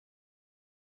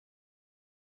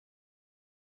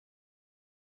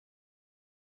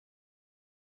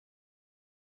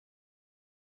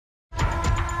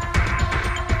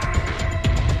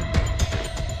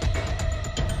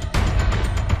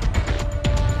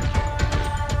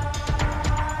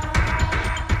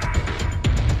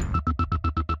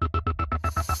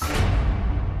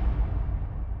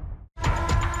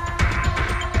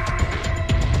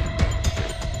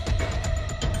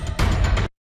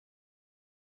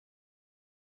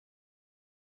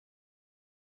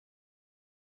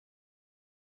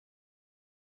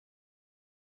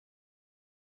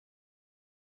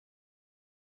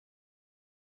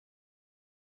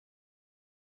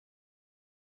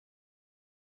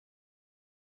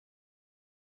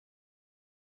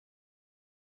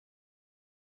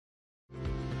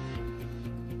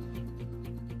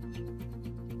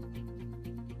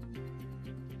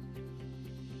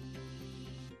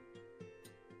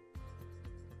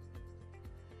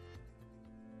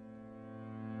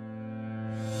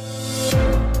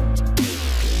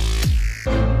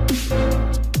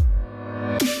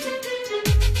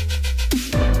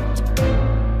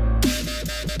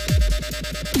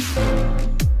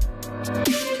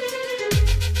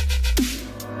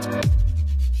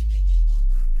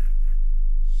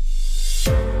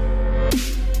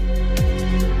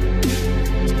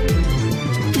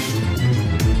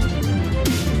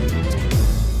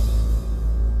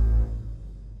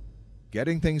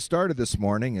Getting things started this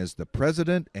morning is the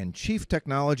President and Chief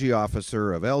Technology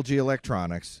Officer of LG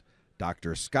Electronics,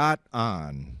 Dr. Scott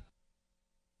Ahn.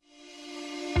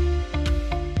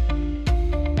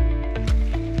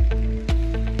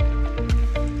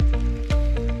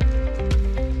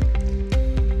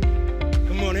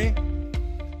 Good morning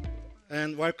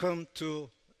and welcome to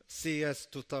CES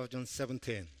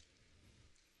 2017.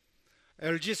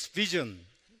 LG's vision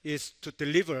is to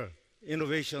deliver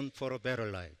innovation for a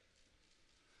better life.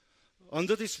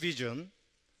 Under this vision,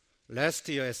 last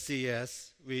year at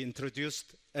CES, we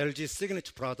introduced LG's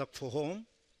signature product for home,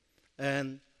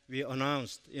 and we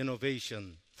announced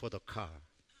innovation for the car.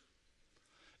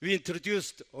 We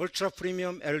introduced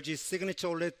ultra-premium LG signature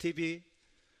OLED TV,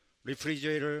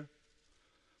 refrigerator,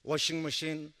 washing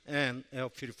machine, and air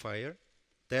purifier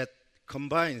that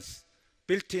combines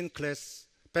best-in-class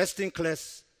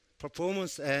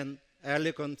performance and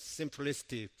elegant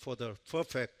simplicity for the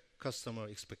perfect customer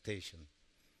expectation.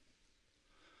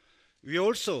 We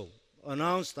also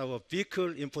announced our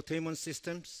vehicle infotainment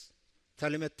systems,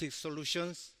 telematic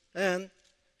solutions, and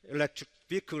electric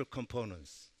vehicle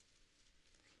components.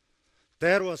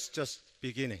 That was just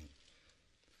beginning.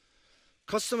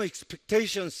 Customer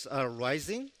expectations are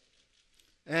rising,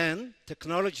 and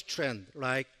technology trends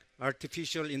like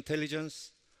artificial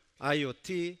intelligence,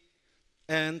 IoT,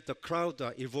 and the cloud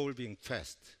are evolving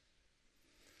fast.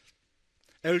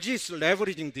 LG is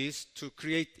leveraging this to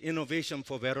create innovation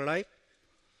for better life,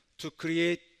 to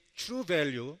create true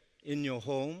value in your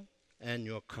home and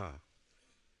your car.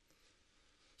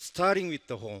 Starting with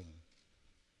the home.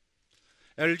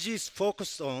 LG is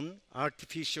focused on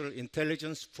artificial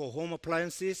intelligence for home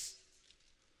appliances,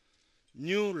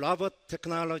 new robot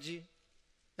technology,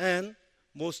 and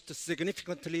most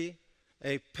significantly,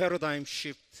 a paradigm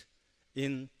shift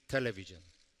in television.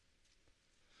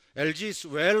 LG is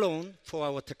well known for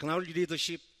our technology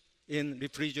leadership in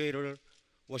refrigerator,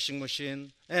 washing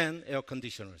machine, and air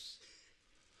conditioners.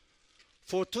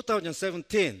 For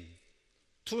 2017,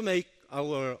 to make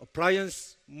our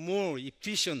appliance more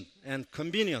efficient and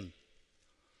convenient,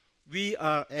 we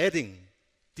are adding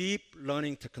deep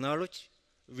learning technology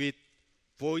with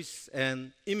voice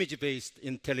and image-based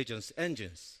intelligence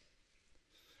engines.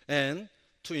 And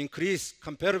to increase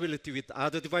compatibility with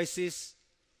other devices,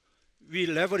 we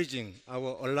are leveraging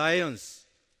our alliance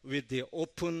with the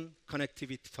Open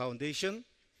Connectivity Foundation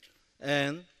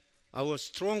and our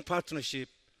strong partnership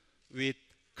with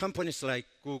companies like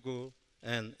Google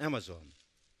and Amazon.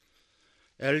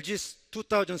 LG's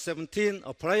 2017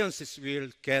 appliances will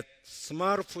get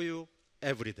smarter for you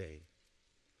every day.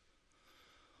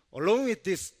 Along with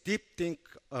these deep think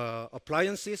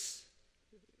appliances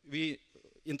we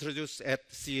introduced at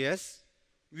CES,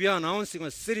 we are announcing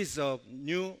a series of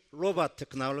new robot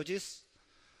technologies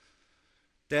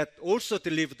that also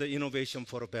deliver the innovation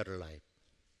for a better life.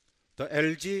 The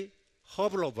LG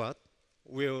Hub Robot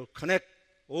will connect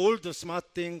all the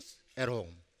smart things at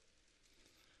home.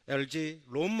 LG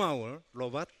Lawnmower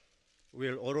Robot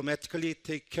will automatically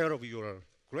take care of your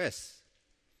grass.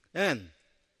 And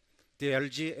the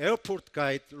LG Airport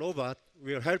Guide Robot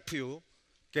will help you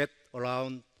get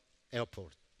around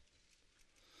airport.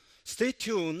 Stay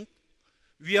tuned.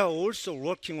 We are also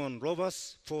working on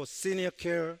robots for senior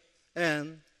care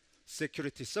and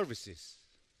security services.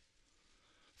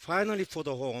 Finally, for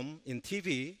the home in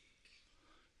TV,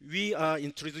 we are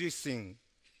introducing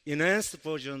enhanced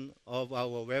version of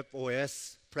our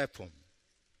WebOS platform.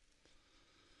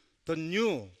 The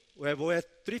new WebOS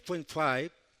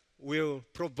 3.5 will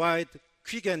provide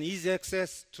quick and easy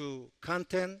access to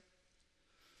content,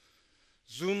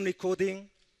 Zoom recording,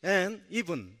 and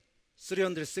even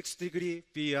 360-degree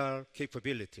VR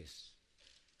capabilities.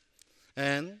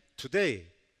 And today,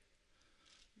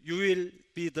 you will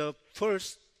be the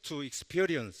first to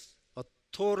experience a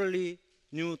totally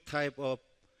new type of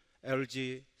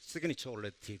LG signature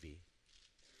OLED TV.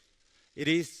 It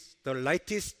is the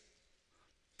lightest,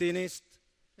 thinnest,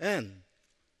 and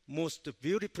most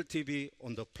beautiful TV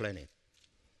on the planet.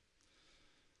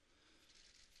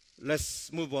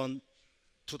 Let's move on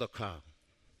to the car.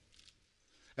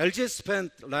 LG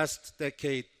spent last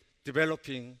decade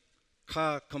developing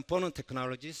car component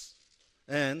technologies,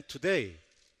 and today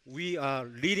we are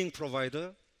leading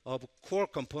provider of core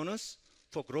components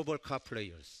for global car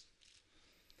players.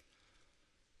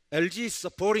 LG is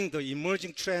supporting the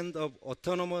emerging trend of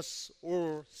autonomous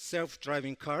or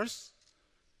self-driving cars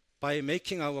by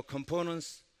making our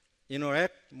components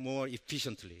interact more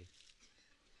efficiently.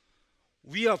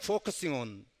 We are focusing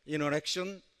on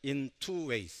interaction in two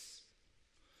ways: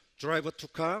 driver to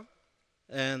car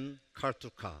and car to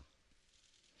car.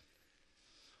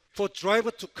 For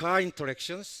driver-to-car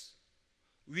interactions,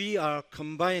 we are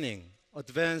combining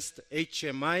advanced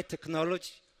HMI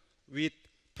technology with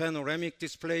panoramic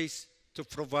displays to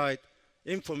provide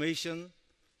information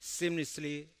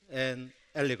seamlessly and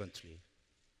elegantly.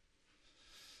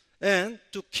 And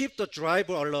to keep the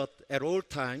driver alert at all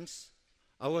times,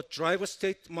 our driver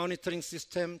state monitoring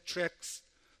system tracks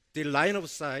the line of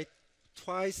sight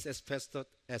twice as fast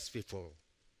as before.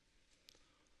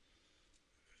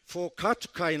 For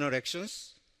car-to-car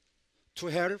interactions, to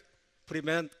help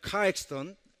prevent car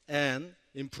accident and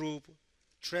improve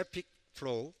traffic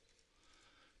flow,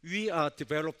 we are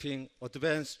developing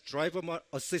advanced driver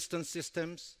assistance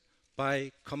systems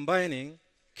by combining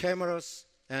cameras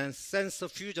and sensor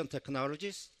fusion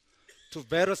technologies to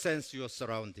better sense your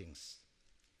surroundings.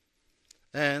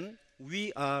 And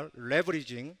we are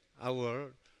leveraging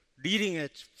our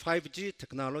leading-edge 5G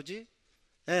technology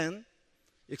and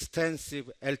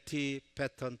extensive LTE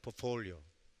pattern portfolio.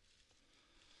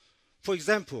 For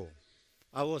example,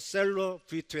 our cellular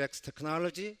V2X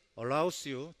technology allows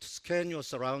you to scan your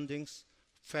surroundings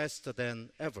faster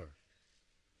than ever.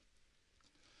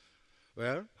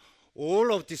 Well,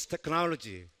 all of this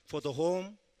technology for the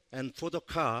home and for the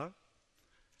car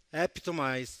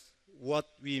epitomize what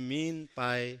we mean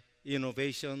by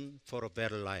innovation for a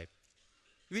better life,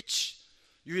 which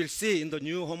you will see in the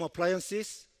new home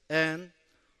appliances and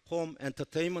home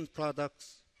entertainment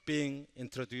products being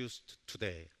introduced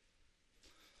today.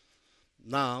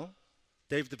 Now,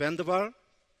 David Vanderwaal,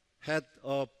 Head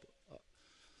of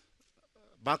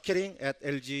Marketing at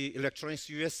LG Electronics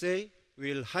USA,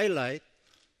 will highlight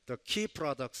the key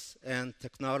products and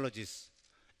technologies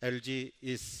LG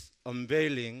is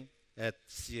unveiling at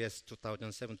CES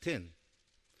 2017.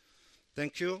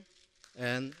 Thank you,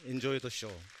 and enjoy the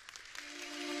show.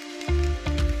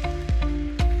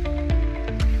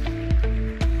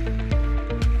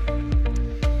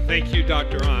 Thank you,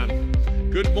 Dr. An.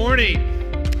 Good morning.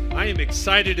 I am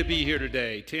excited to be here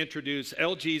today to introduce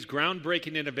LG's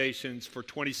groundbreaking innovations for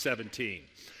 2017.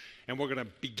 And we're going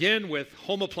to begin with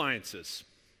home appliances.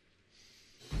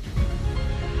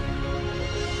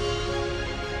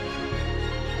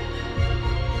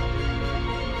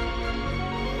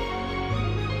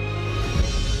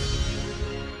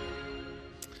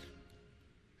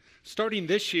 Starting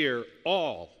this year,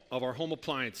 all of our home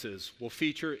appliances will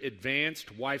feature advanced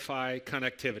Wi-Fi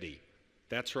connectivity.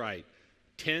 That's right,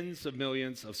 tens of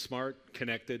millions of smart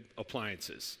connected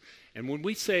appliances. And when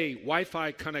we say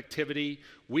Wi-Fi connectivity,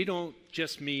 we don't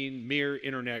just mean mere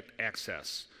internet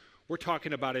access. We're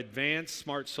talking about advanced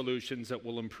smart solutions that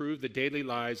will improve the daily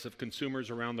lives of consumers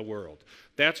around the world.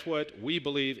 That's what we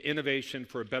believe innovation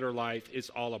for a better life is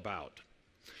all about.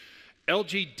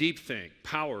 LG DeepThink,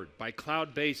 powered by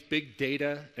cloud-based big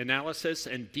data analysis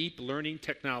and deep learning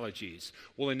technologies,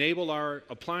 will enable our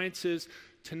appliances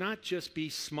to not just be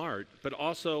smart, but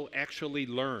also actually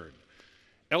learn.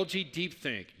 LG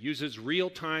DeepThink uses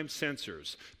real-time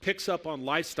sensors, picks up on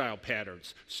lifestyle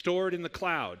patterns stored in the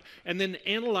cloud, and then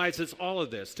analyzes all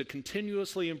of this to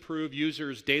continuously improve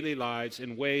users' daily lives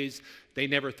in ways they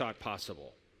never thought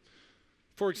possible.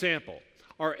 For example,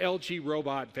 our LG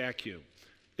Robot Vacuum.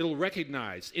 It'll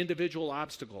recognize individual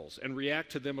obstacles and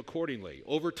react to them accordingly.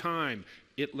 Over time,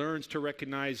 it learns to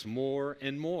recognize more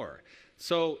and more.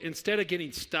 So instead of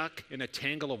getting stuck in a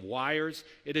tangle of wires,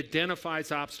 it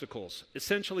identifies obstacles,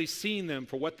 essentially seeing them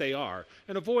for what they are,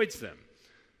 and avoids them.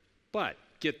 But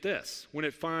get this, when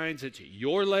it finds it's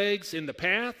your legs in the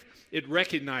path, it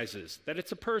recognizes that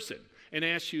it's a person and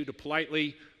asks you to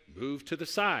politely move to the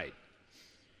side.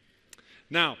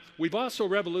 Now, we've also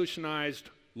revolutionized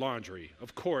laundry,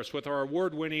 of course, with our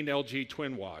award-winning LG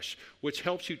Twin Wash, which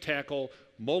helps you tackle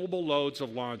multiple loads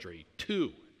of laundry,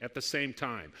 2 at the same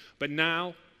time. But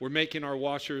now we're making our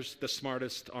washers the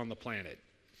smartest on the planet.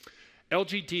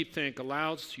 LG DeepThink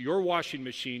allows your washing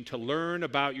machine to learn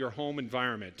about your home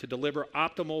environment to deliver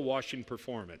optimal washing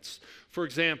performance. For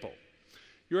example,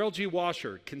 your LG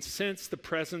washer can sense the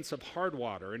presence of hard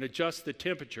water and adjust the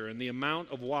temperature and the amount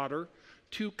of water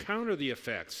to counter the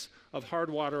effects of hard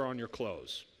water on your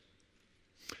clothes.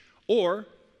 Or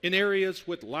in areas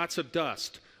with lots of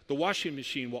dust, the washing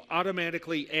machine will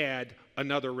automatically add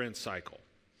another rinse cycle.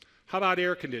 How about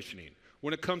air conditioning?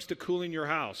 When it comes to cooling your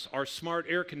house, our smart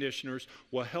air conditioners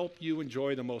will help you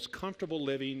enjoy the most comfortable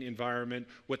living environment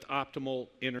with optimal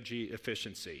energy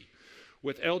efficiency.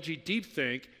 With LG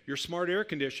DeepThink, your smart air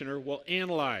conditioner will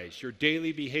analyze your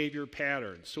daily behavior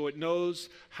patterns so it knows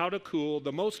how to cool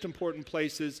the most important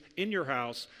places in your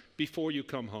house before you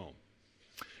come home.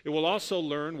 It will also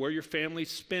learn where your family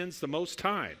spends the most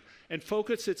time and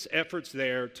focus its efforts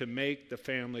there to make the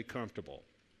family comfortable.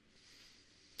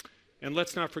 And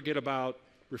let's not forget about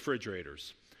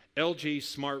refrigerators. LG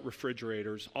smart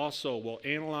refrigerators also will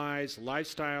analyze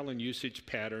lifestyle and usage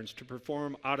patterns to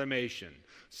perform automation,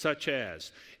 such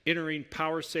as entering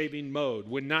power-saving mode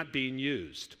when not being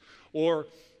used, or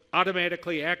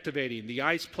automatically activating the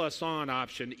Ice Plus On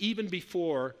option even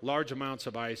before large amounts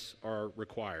of ice are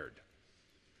required.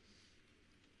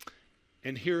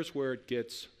 And here's where it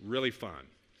gets really fun.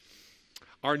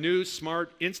 Our new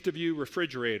smart InstaView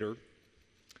refrigerator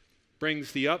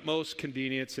brings the utmost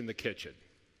convenience in the kitchen.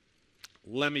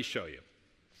 Let me show you.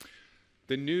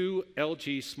 The new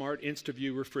LG Smart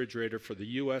InstaView refrigerator for the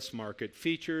US market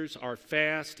features our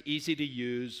fast,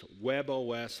 easy-to-use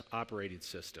WebOS operating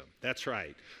system. That's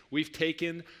right. We've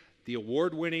taken the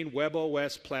award-winning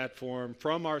WebOS platform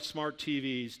from our smart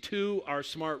TVs to our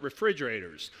smart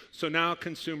refrigerators, so now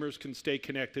consumers can stay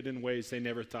connected in ways they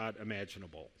never thought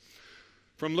imaginable.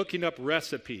 From looking up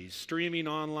recipes, streaming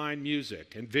online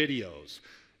music and videos,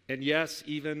 and yes,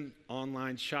 even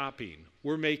online shopping,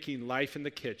 we're making life in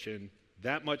the kitchen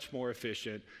that much more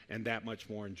efficient and that much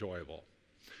more enjoyable.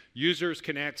 Users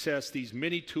can access these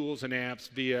many tools and apps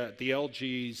via the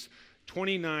LG's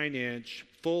 29-inch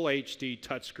full HD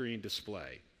touchscreen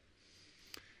display.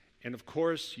 And of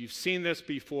course, you've seen this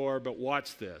before, but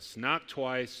watch this. Knock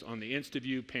twice on the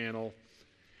InstaView panel,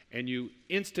 and you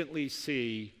instantly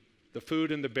see the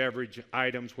food and the beverage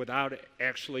items without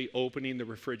actually opening the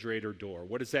refrigerator door.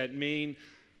 What does that mean?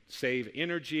 Save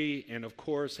energy and, of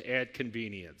course, add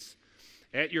convenience.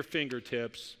 At your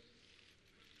fingertips,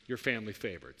 your family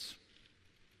favorites.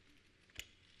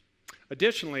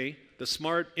 Additionally, the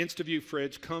Smart InstaView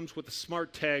fridge comes with a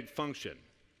Smart Tag function.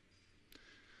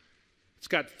 It's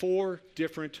got 4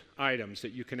 different items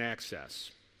that you can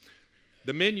access.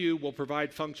 The menu will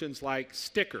provide functions like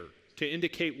sticker to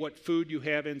indicate what food you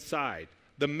have inside,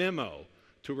 the memo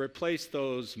to replace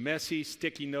those messy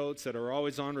sticky notes that are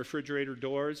always on refrigerator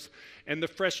doors, and the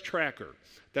fresh tracker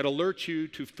that alerts you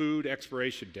to food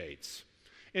expiration dates.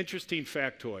 Interesting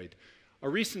factoid. A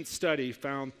recent study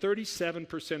found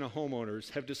 37% of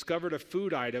homeowners have discovered a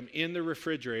food item in the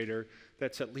refrigerator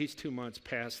that's at least 2 months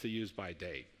past the use-by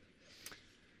date.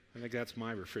 I think that's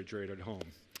my refrigerator at home.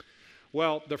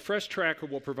 Well, the Fresh Tracker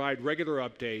will provide regular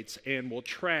updates and will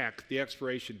track the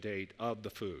expiration date of the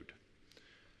food.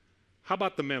 How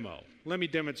about the memo? Let me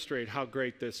demonstrate how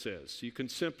great this is. You can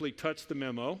simply touch the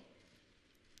memo,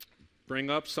 bring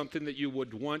up something that you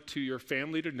would want to your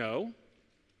family to know,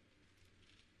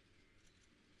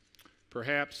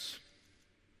 perhaps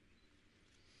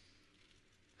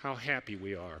how happy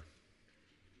we are.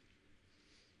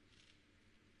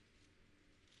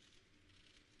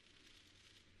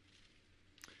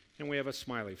 And we have a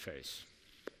smiley face.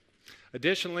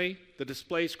 Additionally, the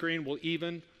display screen will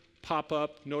even pop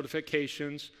up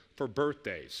notifications for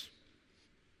birthdays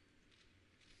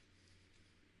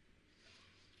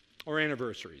or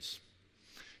anniversaries.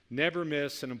 Never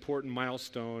miss an important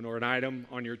milestone or an item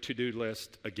on your to-do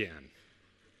list again.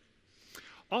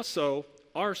 Also,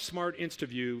 our Smart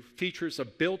InstaView features a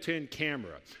built-in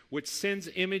camera which sends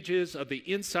images of the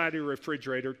inside of your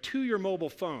refrigerator to your mobile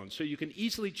phone so you can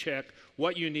easily check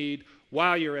what you need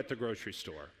while you're at the grocery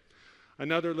store.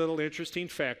 Another little interesting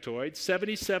factoid,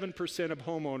 77% of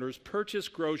homeowners purchase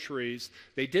groceries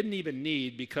they didn't even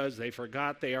need because they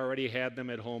forgot they already had them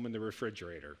at home in the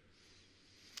refrigerator.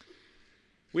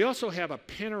 We also have a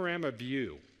panorama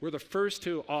view. We're the first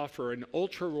to offer an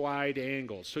ultra-wide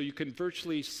angle so you can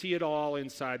virtually see it all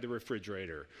inside the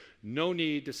refrigerator. No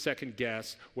need to second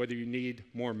guess whether you need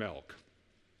more milk.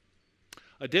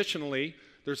 Additionally,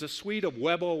 there's a suite of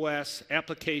WebOS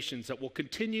applications that will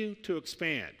continue to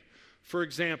expand. For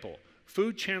example,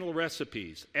 food channel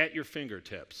recipes at your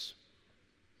fingertips.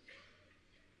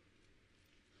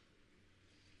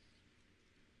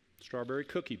 Strawberry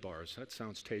cookie bars, that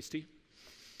sounds tasty.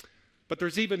 But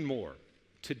there's even more.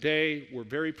 Today, we're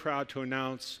very proud to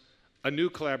announce a new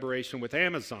collaboration with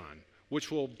Amazon, which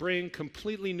will bring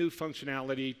completely new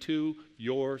functionality to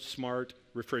your smart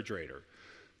refrigerator.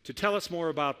 To tell us more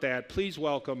about that, please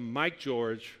welcome Mike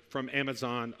George from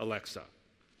Amazon Alexa.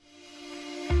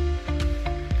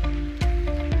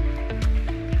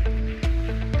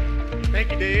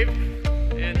 Thank you, Dave,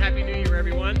 and Happy New Year,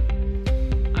 everyone.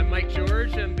 I'm Mike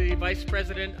George. I'm the Vice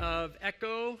President of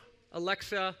Echo,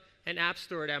 Alexa, and App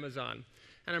Store at Amazon.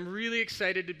 And I'm really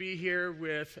excited to be here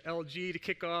with LG to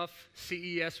kick off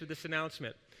CES with this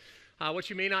announcement.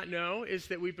 What you may not know is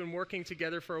that we've been working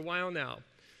together for a while now.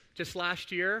 Just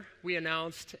last year, we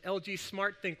announced LG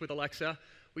SmartThink with Alexa.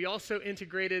 We also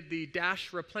integrated the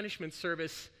Dash replenishment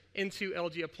service into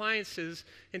LG appliances.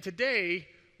 And today,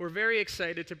 we're very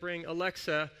excited to bring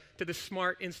Alexa to the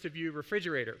Smart InstaView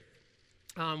refrigerator.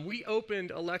 We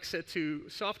opened Alexa to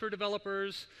software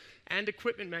developers and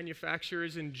equipment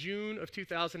manufacturers in June of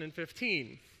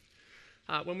 2015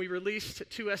 when we released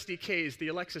 2 SDKs, the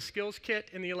Alexa Skills Kit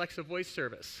and the Alexa Voice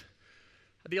Service.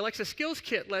 The Alexa Skills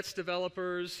Kit lets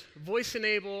developers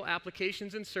voice-enable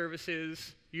applications and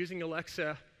services using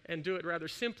Alexa and do it rather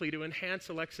simply to enhance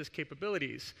Alexa's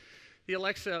capabilities. The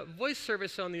Alexa Voice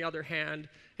Service, on the other hand,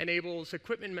 enables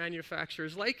equipment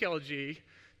manufacturers like LG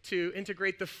to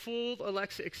integrate the full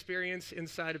Alexa experience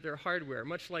inside of their hardware,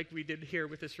 much like we did here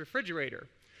with this refrigerator.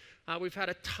 We've had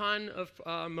a ton of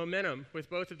momentum with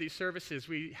both of these services.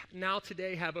 We now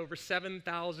today have over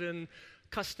 7,000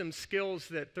 custom skills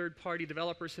that third-party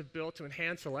developers have built to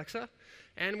enhance Alexa,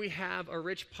 and we have a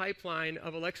rich pipeline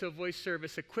of Alexa Voice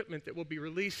Service equipment that will be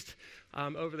released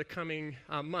over the coming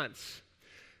months.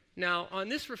 Now, on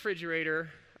this refrigerator,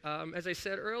 as I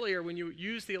said earlier, when you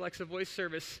use the Alexa Voice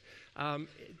Service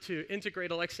to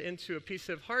integrate Alexa into a piece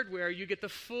of hardware, you get the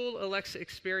full Alexa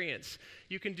experience.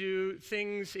 You can do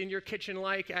things in your kitchen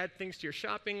like add things to your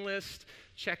shopping list,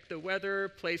 check the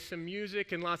weather, play some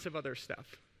music, and lots of other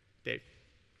stuff. Dave.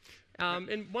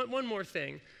 And one more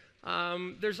thing.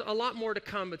 There's a lot more to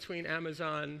come between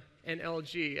Amazon and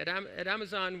LG. At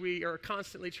Amazon, we are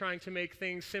constantly trying to make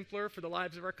things simpler for the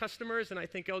lives of our customers, and I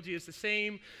think LG is the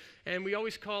same. And we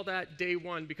always call that day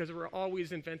one because we're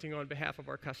always inventing on behalf of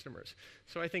our customers.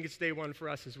 So I think it's day one for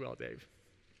us as well, Dave.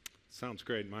 Sounds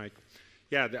great, Mike.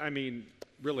 Yeah, I mean,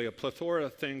 really a plethora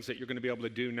of things that you're going to be able to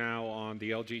do now on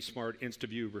the LG Smart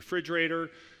InstaView refrigerator.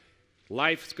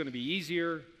 Life's going to be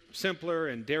easier, simpler,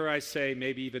 and dare I say,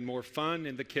 maybe even more fun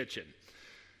in the kitchen.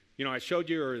 You know, I showed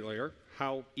you earlier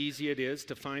how easy it is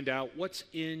to find out what's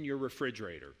in your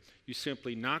refrigerator. You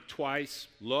simply knock twice,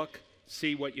 look,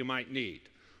 see what you might need.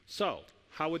 So,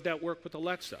 how would that work with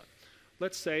Alexa?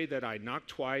 Let's say that I knock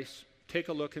twice, take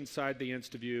a look inside the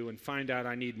InstaView, and find out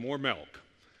I need more milk.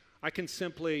 I can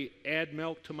simply add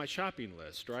milk to my shopping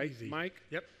list, right, Easy. Mike?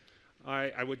 Yep.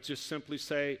 I would just simply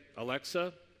say,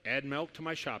 Alexa, add milk to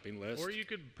my shopping list. Or you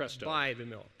could Presto. buy the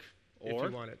milk if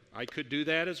you want it. I could do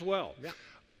that as well. Yeah.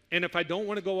 And if I don't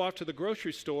want to go off to the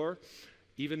grocery store,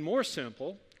 even more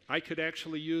simple, I could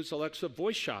actually use Alexa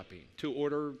voice shopping to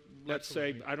order, let's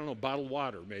say, I don't know, bottled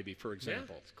water maybe, for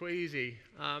example. Yeah, it's quite easy.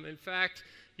 In fact,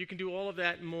 you can do all of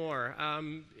that and more.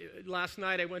 Last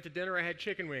night I went to dinner, I had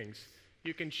chicken wings.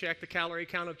 You can check the calorie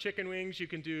count of chicken wings. You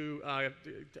can do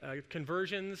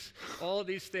conversions. All of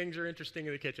these things are interesting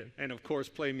in the kitchen. And of course,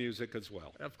 play music as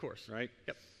well. Of course. Right?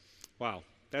 Yep. Wow,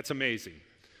 that's amazing.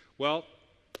 Well,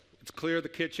 it's clear the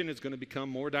kitchen is going to become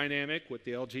more dynamic with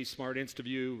the LG Smart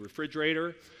InstaView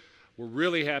refrigerator. We're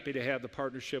really happy to have the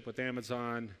partnership with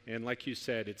Amazon, and like you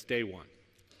said, it's day one.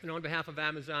 And on behalf of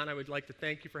Amazon, I would like to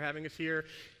thank you for having us here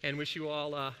and wish you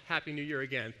all a Happy New Year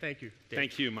again. Thank you, Dave.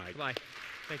 Thank you, Mike. Bye.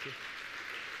 Thank you.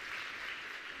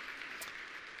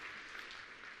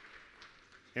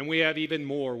 And we have even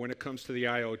more when it comes to the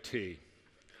IoT.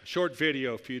 A short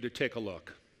video for you to take a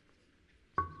look.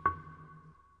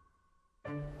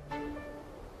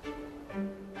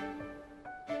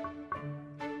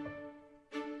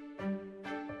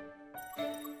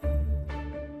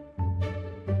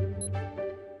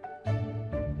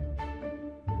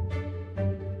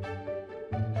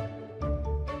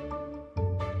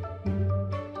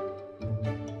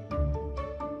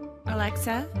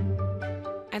 Alexa,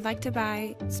 I'd like to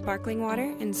buy sparkling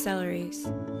water and celeries.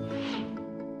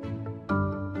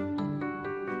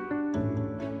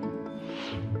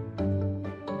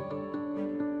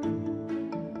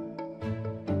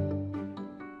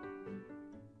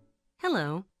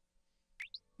 Hello.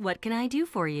 What can I do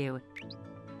for you?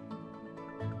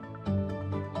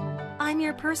 I'm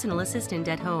your personal assistant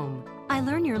at home. I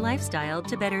learn your lifestyle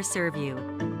to better serve you.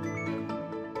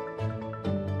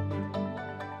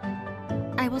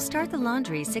 I will start the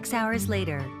laundry 6 hours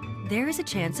later. There is a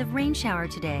chance of rain shower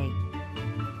today.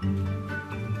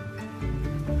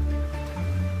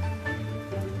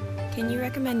 Can you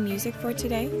recommend music for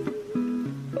today?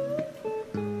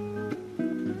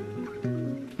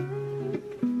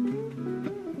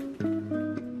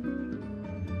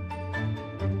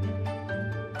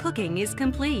 Cooking is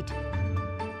complete.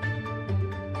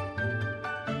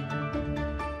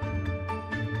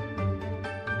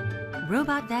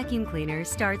 Robot vacuum cleaner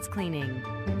starts cleaning.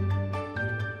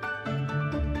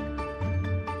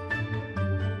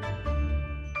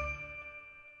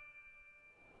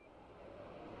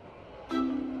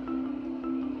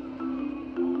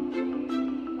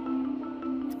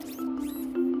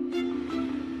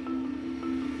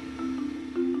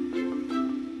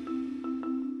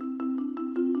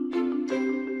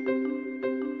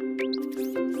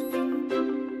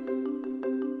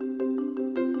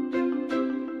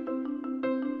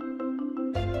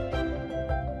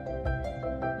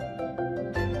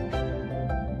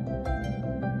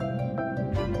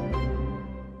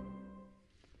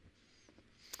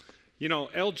 You know,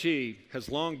 LG has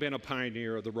long been a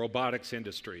pioneer of the robotics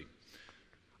industry.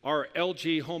 Our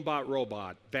LG HomeBot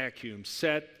robot vacuum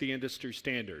set the industry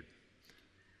standard.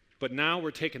 But now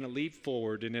we're taking a leap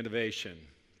forward in innovation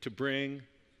to bring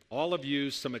all of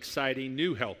you some exciting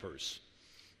new helpers.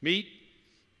 Meet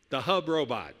the Hub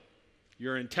Robot,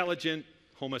 your intelligent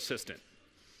home assistant.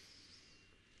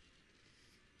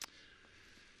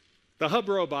 The Hub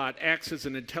Robot acts as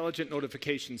an intelligent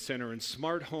notification center and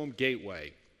smart home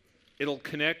gateway. It'll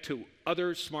connect to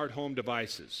other smart home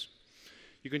devices.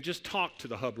 You can just talk to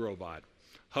the Hub Robot.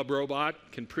 Hub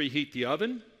Robot can preheat the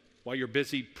oven while you're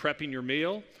busy prepping your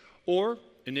meal, or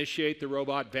initiate the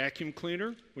robot vacuum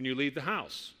cleaner when you leave the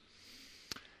house.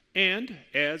 And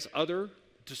as other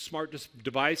smart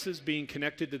devices being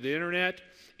connected to the internet,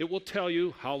 it will tell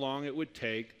you how long it would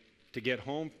take to get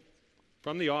home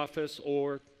from the office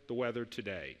or the weather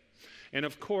today. And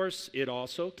of course, it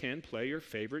also can play your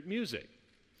favorite music.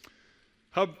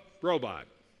 Hub Robot,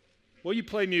 will you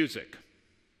play music?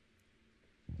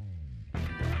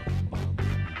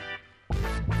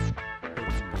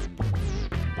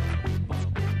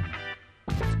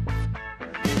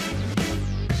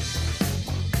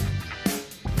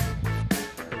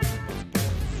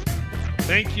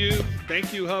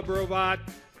 Thank you, Hub Robot.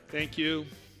 Thank you.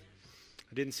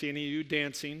 I didn't see any of you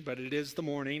dancing, but it is the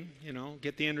morning, you know,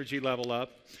 get the energy level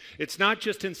up. It's not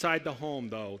just inside the home,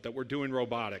 though, that we're doing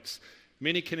robotics.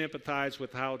 Many can empathize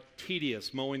with how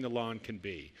tedious mowing the lawn can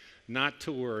be. Not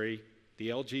to worry, the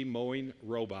LG mowing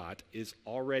robot is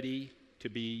already to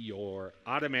be your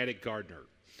automatic gardener.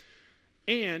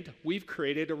 And we've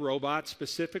created a robot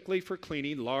specifically for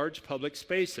cleaning large public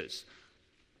spaces,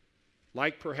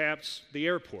 like perhaps the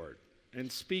airport.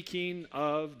 And speaking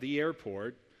of the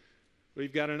airport,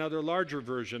 we've got another larger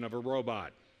version of a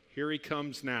robot. Here he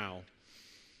comes now.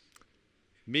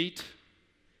 Meet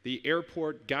the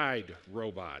Airport Guide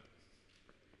Robot.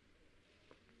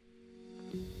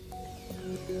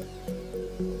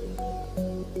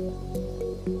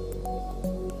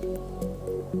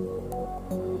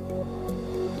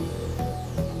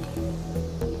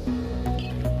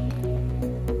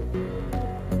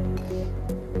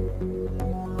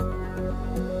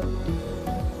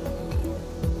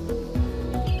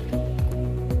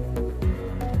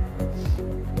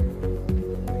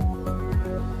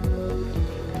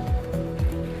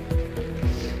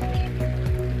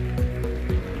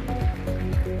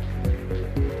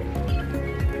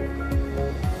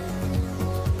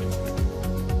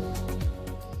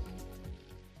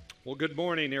 Well, good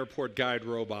morning, Airport Guide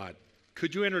Robot.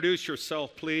 Could you introduce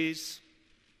yourself, please?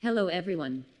 Hello,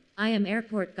 everyone. I am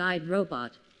Airport Guide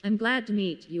Robot. I'm glad to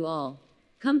meet you all.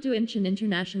 Come to Incheon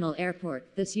International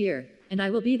Airport this year, and I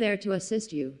will be there to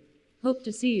assist you. Hope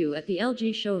to see you at the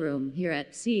LG showroom here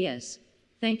at CES.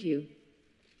 Thank you.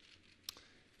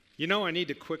 You know, I need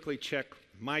to quickly check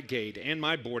my gate and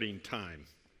my boarding time.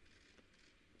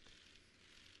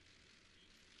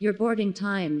 Your boarding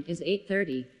time is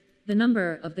 8:30. The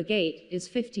number of the gate is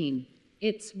 15.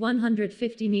 It's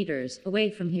 150 meters away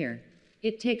from here.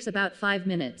 It takes about 5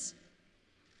 minutes.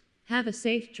 Have a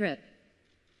safe trip.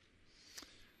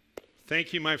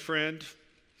 Thank you, my friend.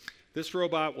 This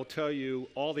robot will tell you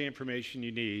all the information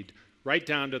you need, right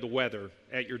down to the weather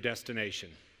at your destination.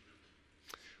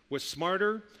 With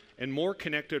smarter and more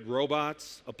connected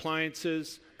robots,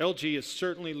 appliances, LG is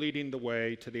certainly leading the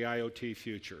way to the IoT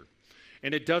future.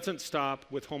 And it doesn't stop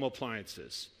with home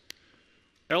appliances.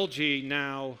 LG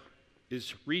now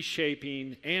is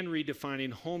reshaping and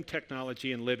redefining home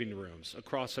technology in living rooms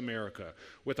across America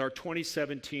with our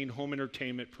 2017 home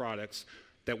entertainment products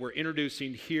that we're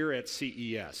introducing here at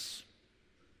CES.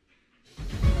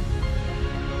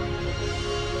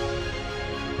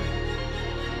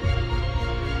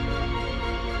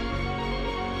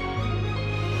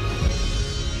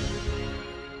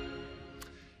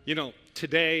 You know,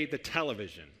 today the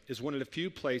television is one of the few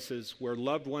places where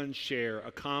loved ones share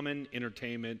a common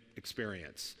entertainment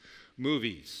experience.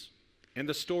 Movies and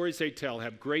the stories they tell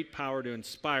have great power to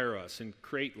inspire us and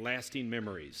create lasting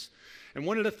memories. And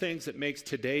one of the things that makes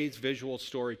today's visual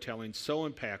storytelling so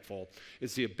impactful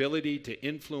is the ability to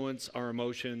influence our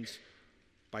emotions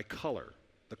by color,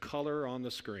 the color on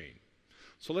the screen.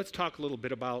 So let's talk a little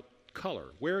bit about color.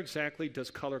 Where exactly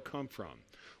does color come from?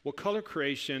 Well, color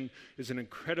creation is an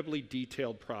incredibly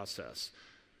detailed process,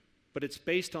 but it's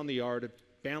based on the art of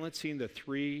balancing the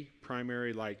three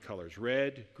primary light colors,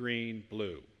 red, green,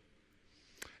 blue.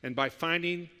 And by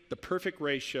finding the perfect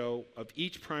ratio of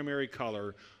each primary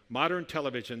color, modern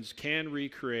televisions can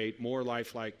recreate more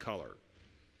lifelike color.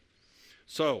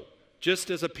 So,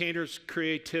 just as a painter's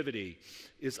creativity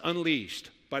is unleashed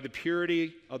by the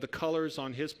purity of the colors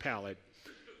on his palette,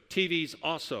 TVs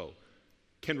also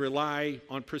can rely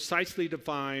on precisely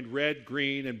defined red,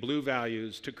 green, and blue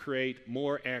values to create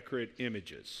more accurate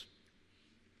images.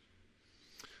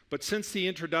 But since the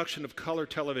introduction of color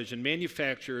television,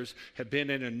 manufacturers have been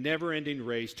in a never-ending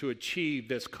race to achieve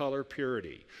this color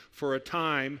purity. For a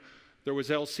time, there was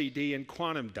LCD and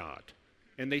quantum dot,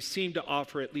 and they seem to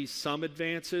offer at least some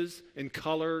advances in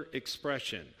color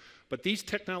expression. But these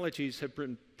technologies have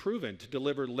been proven to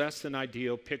deliver less than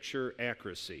ideal picture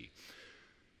accuracy.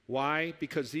 Why?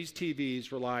 Because these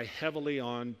TVs rely heavily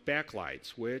on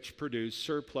backlights, which produce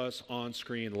surplus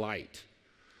on-screen light.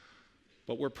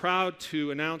 But we're proud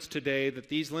to announce today that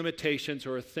these limitations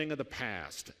are a thing of the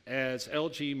past, as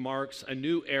LG marks a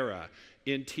new era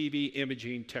in TV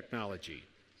imaging technology.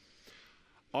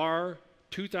 Our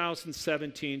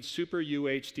 2017 Super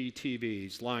UHD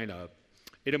TVs lineup,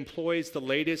 it employs the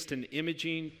latest in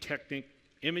imaging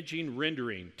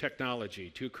rendering technology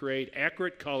to create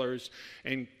accurate colors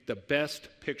and the best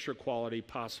picture quality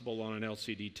possible on an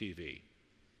LCD TV.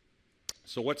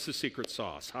 So what's the secret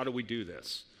sauce? How do we do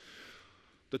this?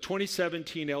 The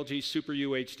 2017 LG Super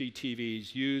UHD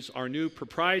TVs use our new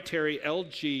proprietary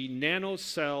LG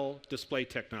NanoCell display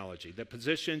technology that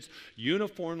positions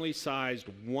uniformly sized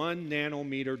 1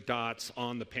 nanometer dots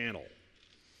on the panel.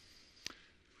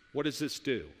 What does this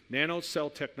do?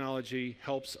 NanoCell technology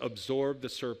helps absorb the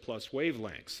surplus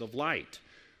wavelengths of light,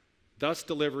 thus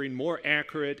delivering more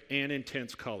accurate and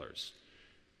intense colors.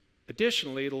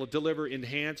 Additionally, it'll deliver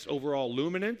enhanced overall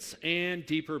luminance and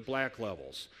deeper black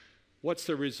levels. What's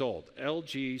the result?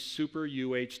 LG Super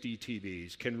UHD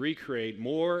TVs can recreate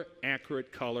more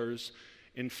accurate colors,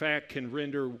 in fact, can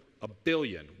render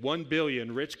 1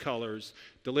 billion rich colors,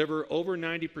 deliver over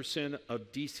 90%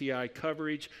 of DCI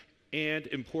coverage, and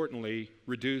importantly,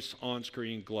 reduce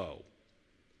on-screen glow.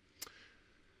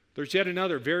 There's yet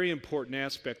another very important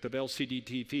aspect of LCD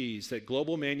TVs that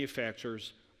global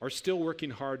manufacturers are still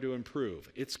working hard to improve.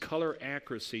 It's color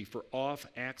accuracy for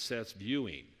off-access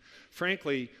viewing.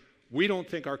 Frankly, we don't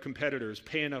think our competitors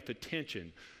pay enough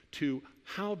attention to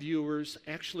how viewers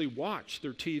actually watch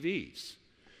their TVs.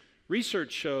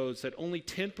 Research shows that only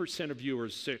 10% of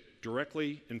viewers sit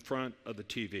directly in front of the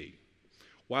TV,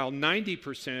 while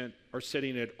 90% are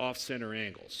sitting at off-center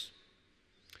angles.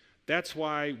 That's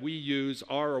why we use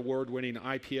our award-winning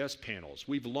IPS panels.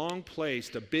 We've long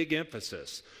placed a big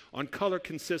emphasis on color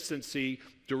consistency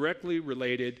directly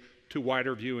related to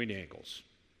wider viewing angles.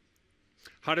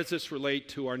 How does this relate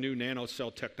to our new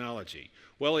NanoCell technology?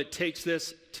 Well, it takes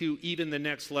this to even the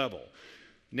next level.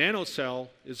 NanoCell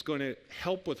is going to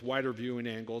help with wider viewing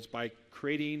angles by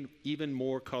creating even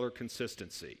more color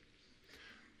consistency.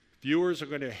 Viewers are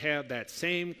going to have that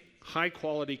same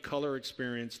high-quality color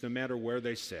experience no matter where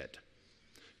they sit.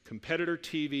 Competitor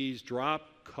TVs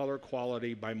drop color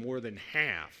quality by more than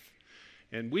half,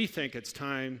 and we think it's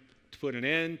time to put an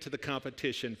end to the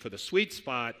competition for the sweet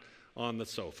spot on the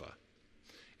sofa.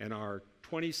 And our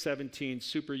 2017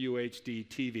 Super UHD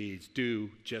TVs do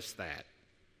just that.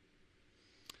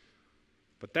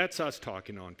 But that's us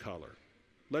talking on color.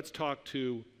 Let's talk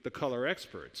to the color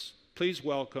experts. Please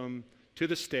welcome to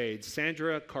the stage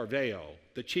Sandra Carveo,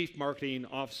 the Chief Marketing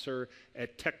Officer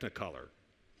at Technicolor.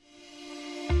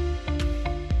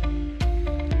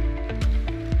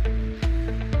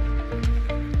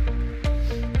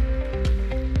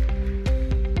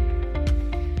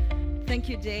 Thank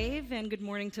you, Dave, and good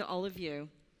morning to all of you.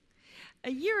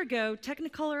 A year ago,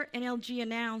 Technicolor and LG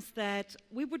announced that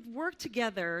we would work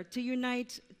together to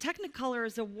unite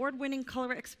Technicolor's award-winning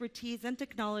color expertise and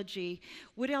technology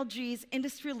with LG's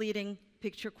industry-leading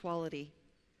picture quality.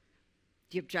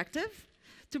 The objective?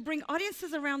 To bring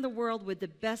audiences around the world with the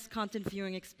best content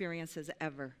viewing experiences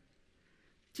ever.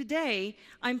 Today,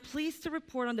 I'm pleased to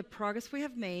report on the progress we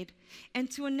have made and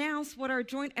to announce what our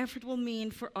joint effort will mean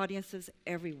for audiences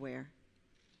everywhere.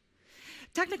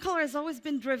 Technicolor has always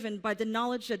been driven by the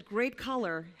knowledge that great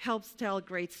color helps tell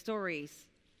great stories.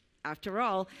 After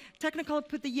all, Technicolor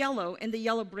put the yellow in the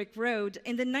yellow brick road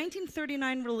in the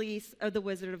 1939 release of The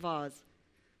Wizard of Oz.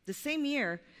 The same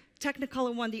year,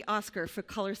 Technicolor won the Oscar for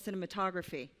color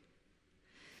cinematography.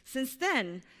 Since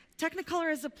then,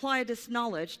 Technicolor has applied this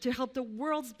knowledge to help the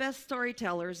world's best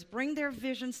storytellers bring their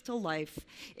visions to life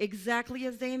exactly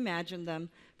as they imagined them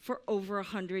for over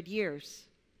 100 years.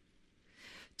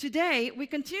 Today, we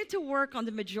continue to work on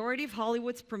the majority of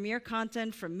Hollywood's premier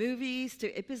content, from movies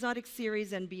to episodic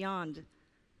series and beyond.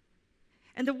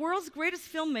 And the world's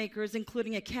greatest filmmakers,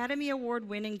 including Academy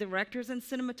Award-winning directors and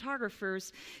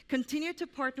cinematographers, continue to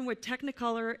partner with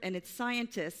Technicolor and its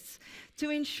scientists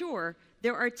to ensure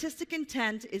their artistic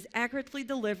intent is accurately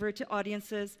delivered to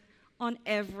audiences on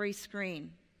every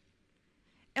screen.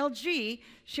 LG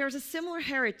shares a similar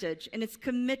heritage in its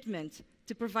commitment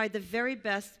to provide the very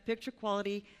best picture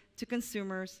quality to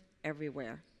consumers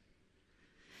everywhere.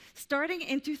 Starting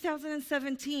in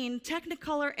 2017,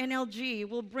 Technicolor and LG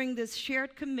will bring this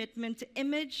shared commitment to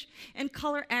image and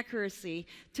color accuracy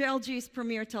to LG's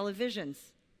premier televisions.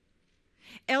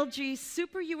 LG's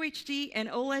Super UHD and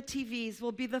OLED TVs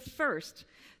will be the first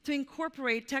to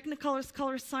incorporate Technicolor's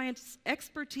color science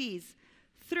expertise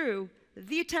through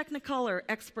the Technicolor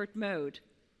Expert Mode.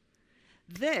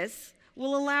 This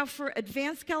will allow for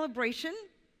advanced calibration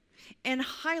and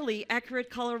highly accurate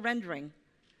color rendering,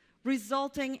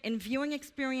 resulting in viewing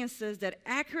experiences that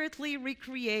accurately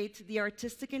recreate the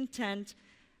artistic intent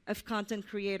of content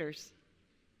creators.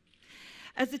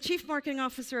 As the Chief Marketing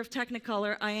Officer of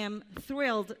Technicolor, I am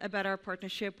thrilled about our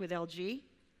partnership with LG,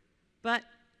 but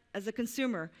as a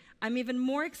consumer, I'm even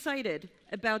more excited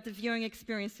about the viewing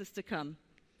experiences to come.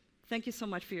 Thank you so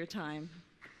much for your time.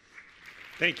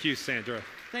 Thank you, Sandra.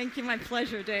 Thank you, my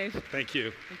pleasure, Dave. Thank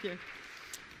you. Thank you.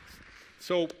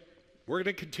 So we're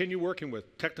going to continue working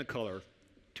with Technicolor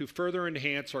to further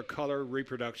enhance our color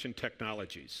reproduction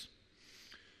technologies.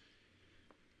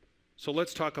 So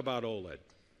let's talk about OLED,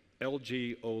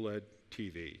 LG OLED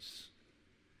TVs.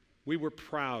 We were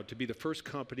proud to be the first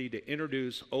company to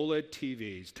introduce OLED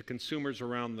TVs to consumers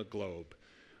around the globe.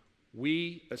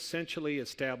 We essentially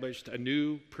established a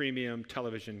new premium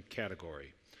television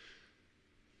category.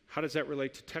 How does that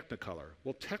relate to Technicolor?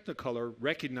 Well, Technicolor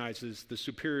recognizes the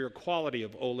superior quality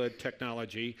of OLED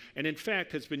technology and in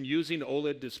fact has been using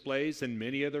OLED displays in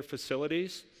many of their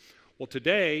facilities. Well,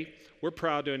 today we're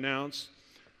proud to announce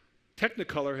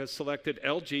Technicolor has selected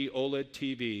LG OLED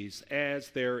TVs as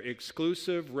their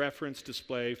exclusive reference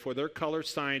display for their color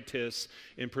scientists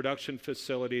in production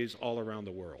facilities all around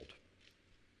the world.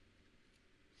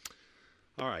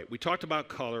 All right, we talked about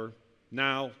color.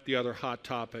 Now the other hot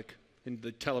topic in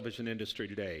the television industry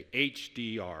today,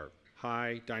 HDR,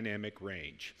 high dynamic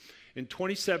range. In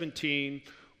 2017,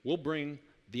 we'll bring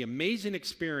the amazing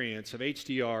experience of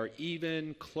HDR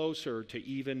even closer to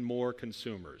even more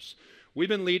consumers. We've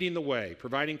been leading the way,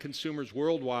 providing consumers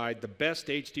worldwide the best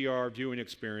HDR viewing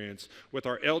experience with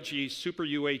our LG Super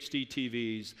UHD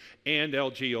TVs and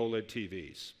LG OLED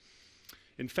TVs.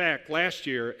 In fact, last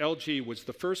year, LG was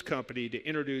the first company to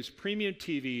introduce premium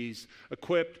TVs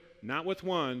equipped not with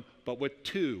one, but with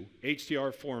two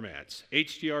HDR formats,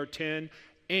 HDR10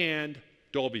 and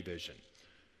Dolby Vision.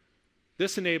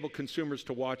 This enabled consumers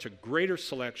to watch a greater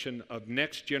selection of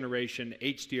next-generation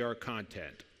HDR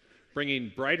content,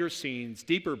 bringing brighter scenes,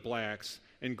 deeper blacks,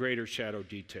 and greater shadow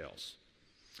details.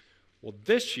 Well,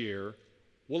 this year,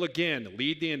 we'll again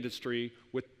lead the industry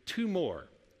with two more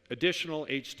additional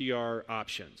HDR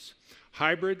options: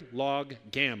 hybrid log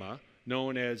gamma,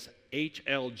 known as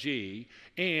HLG,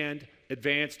 and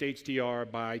advanced HDR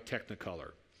by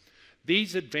Technicolor.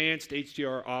 These advanced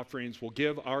HDR offerings will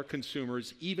give our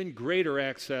consumers even greater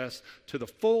access to the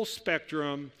full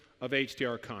spectrum of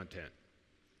HDR content.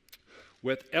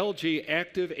 With LG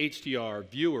Active HDR,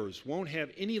 viewers won't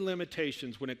have any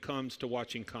limitations when it comes to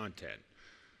watching content.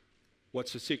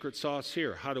 What's the secret sauce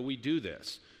here? How do we do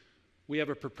this? We have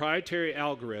a proprietary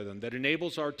algorithm that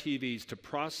enables our TVs to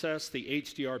process the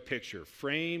HDR picture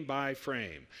frame by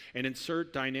frame and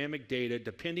insert dynamic data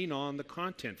depending on the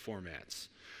content formats.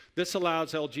 This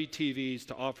allows LG TVs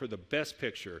to offer the best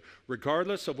picture,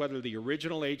 regardless of whether the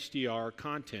original HDR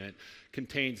content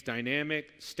contains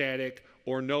dynamic, static,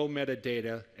 or no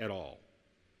metadata at all.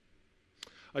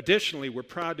 Additionally, we're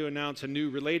proud to announce a new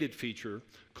related feature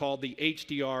called the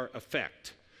HDR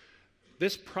effect.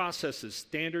 This processes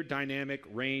standard dynamic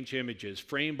range images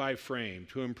frame by frame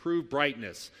to improve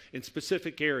brightness in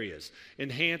specific areas,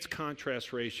 enhance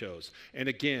contrast ratios, and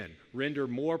again, render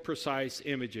more precise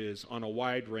images on a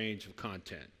wide range of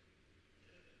content.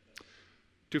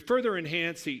 To further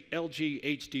enhance the LG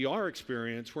HDR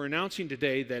experience, we're announcing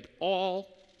today that all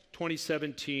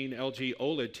 2017 LG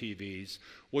OLED TVs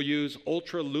will use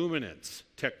ultra-luminance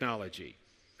technology.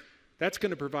 That's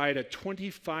going to provide a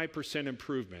 25%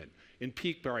 improvement in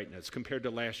peak brightness compared to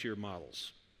last year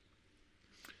models.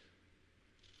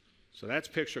 So that's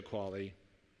picture quality,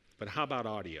 but how about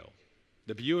audio?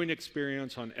 The viewing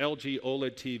experience on LG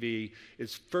OLED TV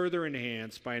is further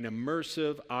enhanced by an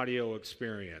immersive audio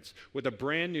experience with a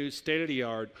brand new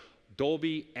state-of-the-art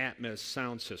Dolby Atmos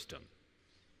sound system.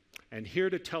 And here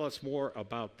to tell us more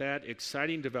about that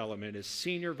exciting development is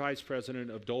Senior Vice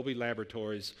President of Dolby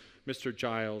Laboratories, Mr.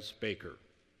 Giles Baker.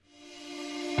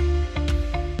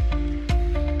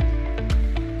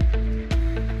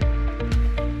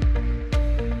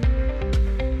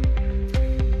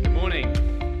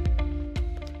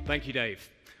 Thank you, Dave.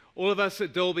 All of us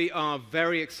at Dolby are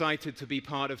very excited to be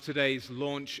part of today's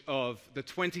launch of the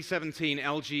 2017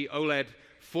 LG OLED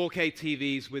 4K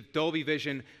TVs with Dolby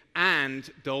Vision and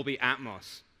Dolby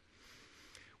Atmos.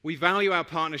 We value our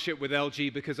partnership with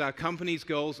LG because our company's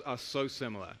goals are so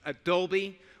similar. At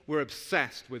Dolby, we're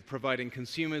obsessed with providing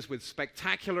consumers with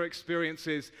spectacular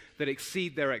experiences that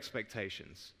exceed their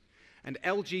expectations. And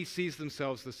LG sees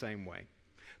themselves the same way.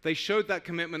 They showed that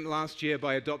commitment last year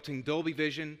by adopting Dolby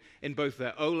Vision in both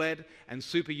their OLED and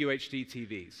Super UHD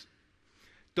TVs.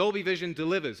 Dolby Vision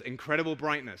delivers incredible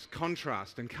brightness,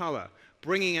 contrast, and color,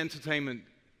 bringing entertainment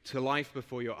to life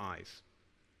before your eyes.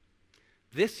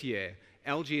 This year,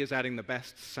 LG is adding the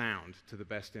best sound to the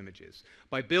best images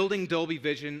by building Dolby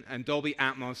Vision and Dolby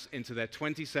Atmos into their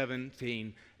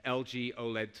 2017 LG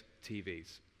OLED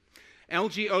TVs.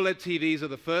 LG OLED TVs are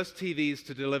the first TVs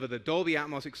to deliver the Dolby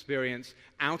Atmos experience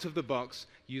out of the box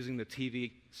using the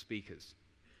TV speakers.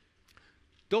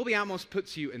 Dolby Atmos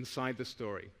puts you inside the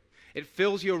story. It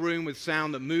fills your room with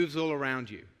sound that moves all around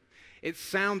you. It's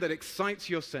sound that excites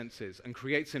your senses and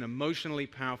creates an emotionally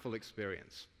powerful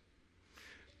experience.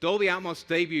 Dolby Atmos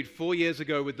debuted 4 years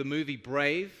ago with the movie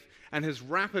Brave and has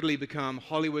rapidly become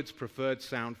Hollywood's preferred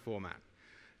sound format.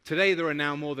 Today, there are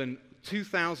now more than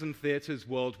 2,000 theaters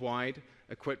worldwide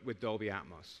equipped with Dolby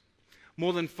Atmos.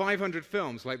 More than 500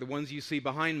 films like the ones you see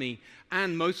behind me,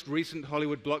 and most recent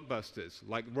Hollywood blockbusters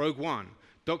like Rogue One,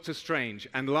 Doctor Strange,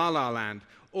 and La La Land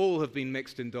all have been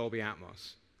mixed in Dolby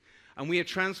Atmos. And we are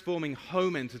transforming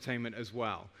home entertainment as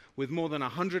well, with more than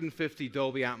 150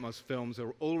 Dolby Atmos films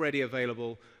are already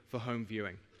available for home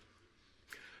viewing.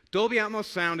 Dolby Atmos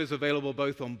sound is available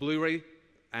both on Blu-ray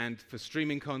and for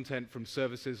streaming content from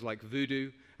services like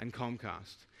Vudu and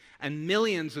Comcast. And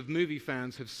millions of movie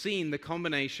fans have seen the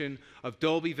combination of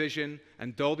Dolby Vision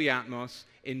and Dolby Atmos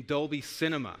in Dolby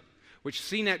Cinema, which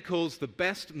CNET calls the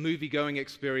best movie-going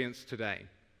experience today.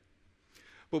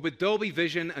 But with Dolby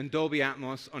Vision and Dolby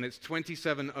Atmos on its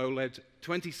 2017 OLED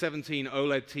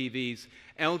TVs,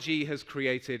 LG has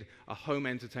created a home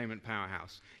entertainment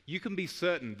powerhouse. You can be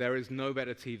certain there is no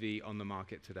better TV on the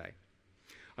market today.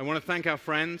 I want to thank our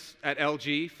friends at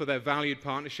LG for their valued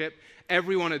partnership.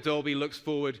 Everyone at Dolby looks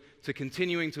forward to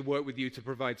continuing to work with you to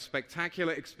provide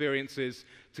spectacular experiences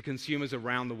to consumers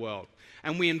around the world.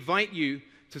 And we invite you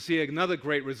to see another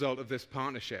great result of this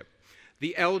partnership,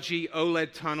 the LG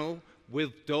OLED tunnel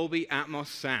with Dolby Atmos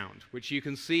sound, which you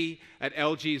can see at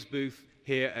LG's booth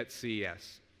here at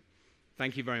CES.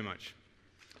 Thank you very much.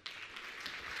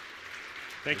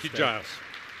 Thank you, Giles.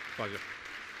 Pleasure.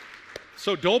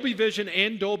 So Dolby Vision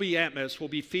and Dolby Atmos will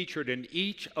be featured in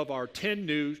each of our 10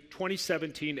 new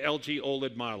 2017 LG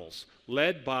OLED models,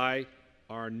 led by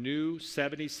our new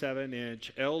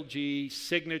 77-inch LG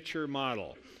Signature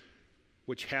model,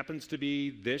 which happens to be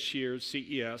this year's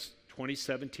CES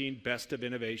 2017 Best of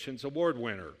Innovations Award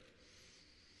winner.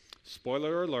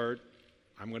 Spoiler alert,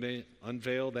 I'm going to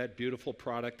unveil that beautiful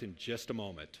product in just a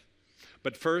moment.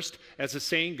 But first, as the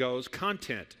saying goes,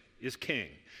 content is king.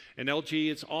 And LG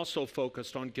is also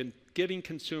focused on giving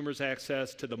consumers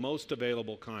access to the most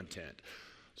available content.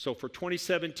 So for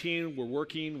 2017, we're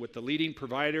working with the leading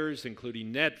providers,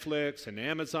 including Netflix and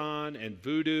Amazon and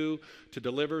Vudu, to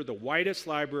deliver the widest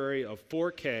library of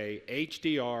 4K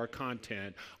HDR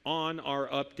content on our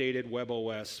updated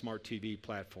WebOS Smart TV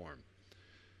platform.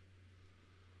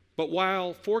 But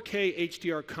while 4K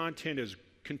HDR content is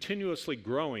continuously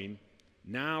growing,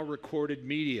 now recorded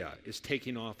media is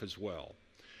taking off as well.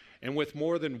 And with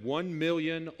more than 1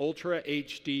 million Ultra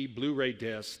HD Blu-ray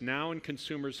discs now in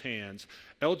consumers' hands,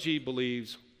 LG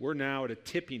believes we're now at a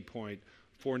tipping point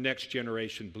for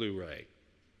next-generation Blu-ray.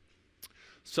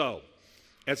 So,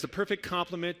 as the perfect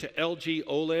complement to LG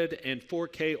OLED and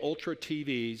 4K Ultra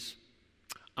TVs,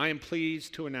 I am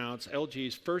pleased to announce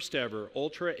LG's first-ever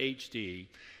Ultra HD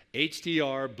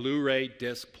HDR Blu-ray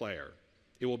disc player.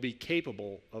 It will be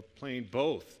capable of playing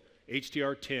both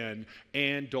HDR10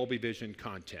 and Dolby Vision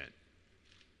content.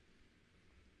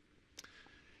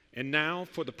 And now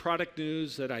for the product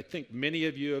news that I think many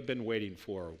of you have been waiting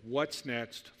for. What's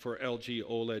next for LG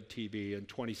OLED TV in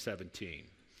 2017?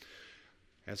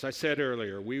 As I said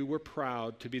earlier, we were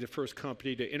proud to be the first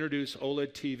company to introduce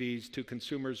OLED TVs to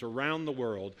consumers around the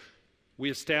world. We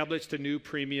established a new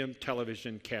premium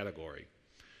television category.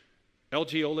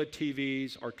 LG OLED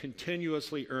TVs are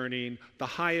continuously earning the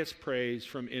highest praise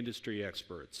from industry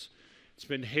experts. It's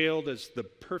been hailed as the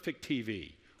perfect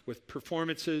TV with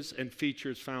performances and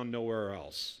features found nowhere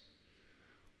else.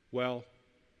 Well,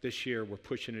 this year we're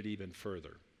pushing it even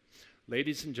further.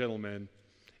 Ladies and gentlemen,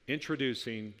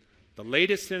 introducing the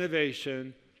latest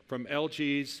innovation from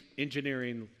LG's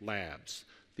engineering labs,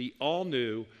 the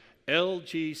all-new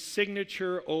LG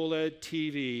Signature OLED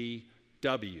TV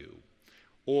W,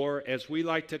 or as we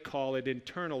like to call it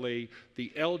internally,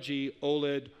 the LG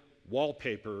OLED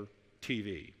Wallpaper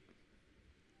TV.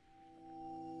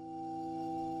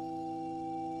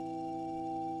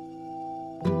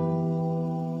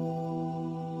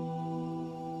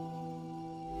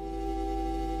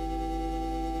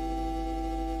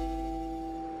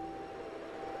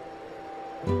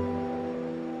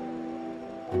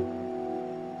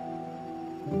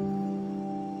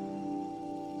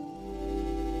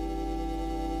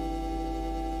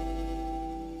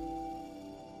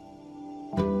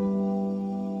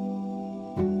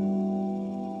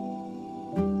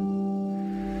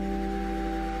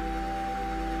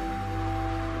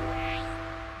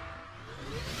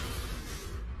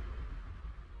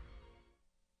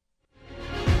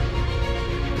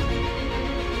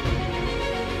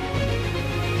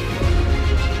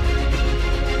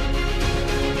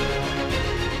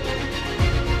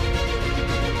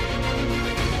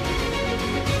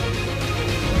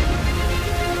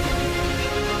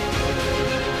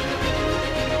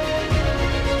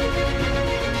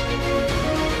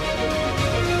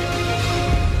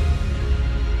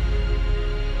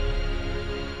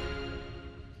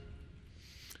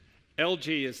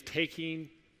 LG is taking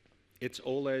its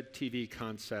OLED TV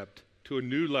concept to a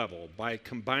new level by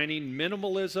combining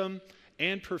minimalism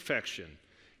and perfection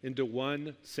into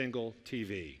one single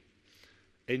TV.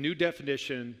 A new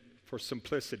definition for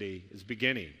simplicity is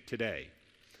beginning today.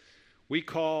 We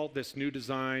call this new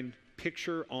design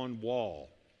Picture on Wall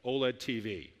OLED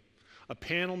TV, a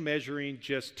panel measuring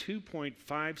just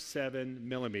 2.57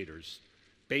 millimeters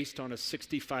based on a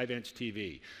 65-inch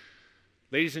TV.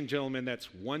 Ladies and gentlemen, that's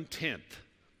 1/10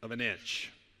 of an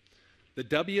inch. The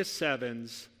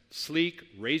W7's sleek,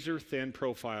 razor-thin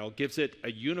profile gives it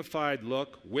a unified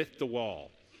look with the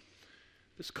wall.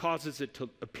 This causes it to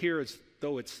appear as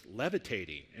though it's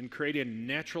levitating and creating a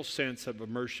natural sense of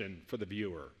immersion for the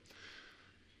viewer.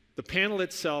 The panel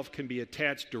itself can be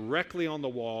attached directly on the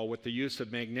wall with the use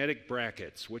of magnetic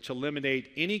brackets, which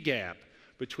eliminate any gap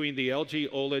between the LG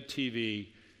OLED TV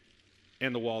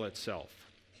and the wall itself.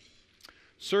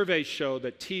 Surveys show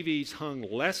that TVs hung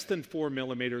less than 4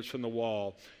 millimeters from the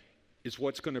wall is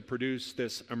what's going to produce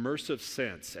this immersive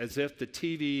sense, as if the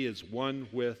TV is one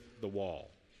with the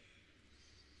wall.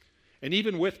 And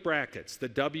even with brackets, the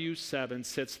W7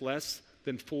 sits less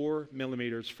than 4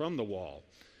 millimeters from the wall.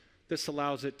 This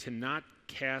allows it to not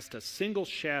cast a single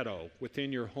shadow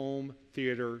within your home,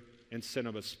 theater, and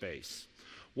cinema space.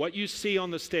 What you see on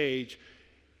the stage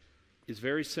is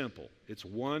very simple. It's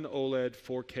one OLED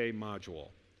 4K module,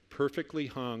 perfectly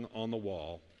hung on the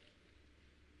wall.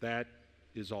 That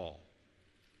is all.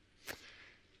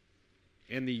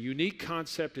 And the unique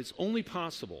concept is only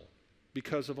possible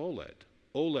because of OLED.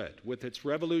 OLED, with its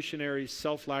revolutionary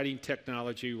self-lighting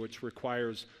technology, which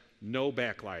requires no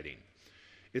backlighting.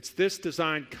 It's this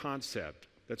design concept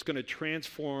that's going to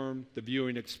transform the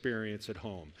viewing experience at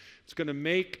home. It's going to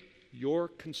make your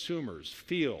consumers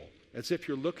feel as if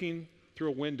you're looking through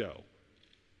a window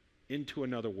into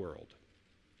another world.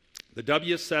 The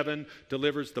W7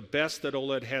 delivers the best that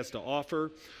OLED has to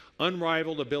offer,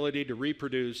 unrivaled ability to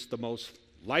reproduce the most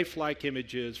lifelike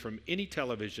images from any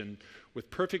television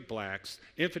with perfect blacks,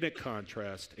 infinite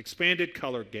contrast, expanded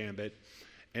color gamut,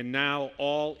 and now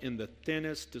all in the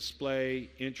thinnest display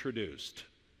introduced.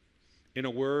 In a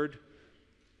word,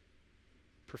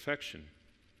 perfection.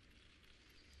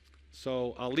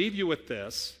 So I'll leave you with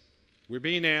this. We're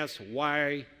being asked,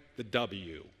 why the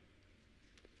W?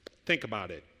 Think about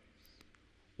it.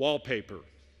 Wallpaper,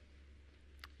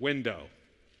 window,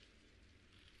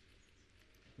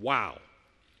 wow.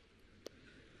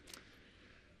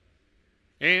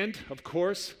 And, of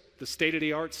course, the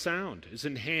state-of-the-art sound is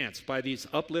enhanced by these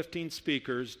uplifting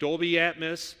speakers. Dolby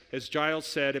Atmos, as Giles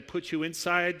said, it puts you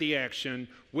inside the action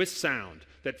with sound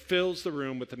that fills the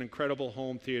room with an incredible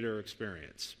home theater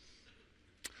experience.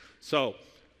 So,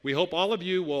 we hope all of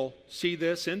you will see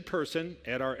this in person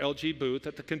at our LG booth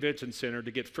at the Convention Center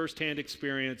to get firsthand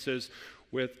experiences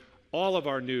with all of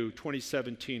our new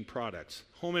 2017 products,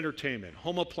 home entertainment,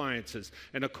 home appliances,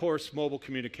 and of course, mobile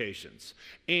communications.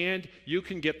 And you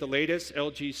can get the latest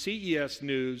LG CES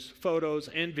news, photos,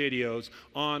 and videos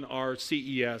on our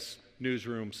CES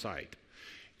newsroom site.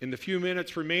 In the few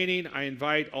minutes remaining, I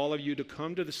invite all of you to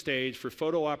come to the stage for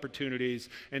photo opportunities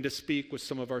and to speak with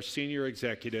some of our senior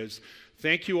executives.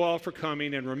 Thank you all for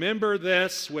coming, and remember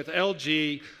this with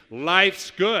LG, life's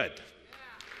good.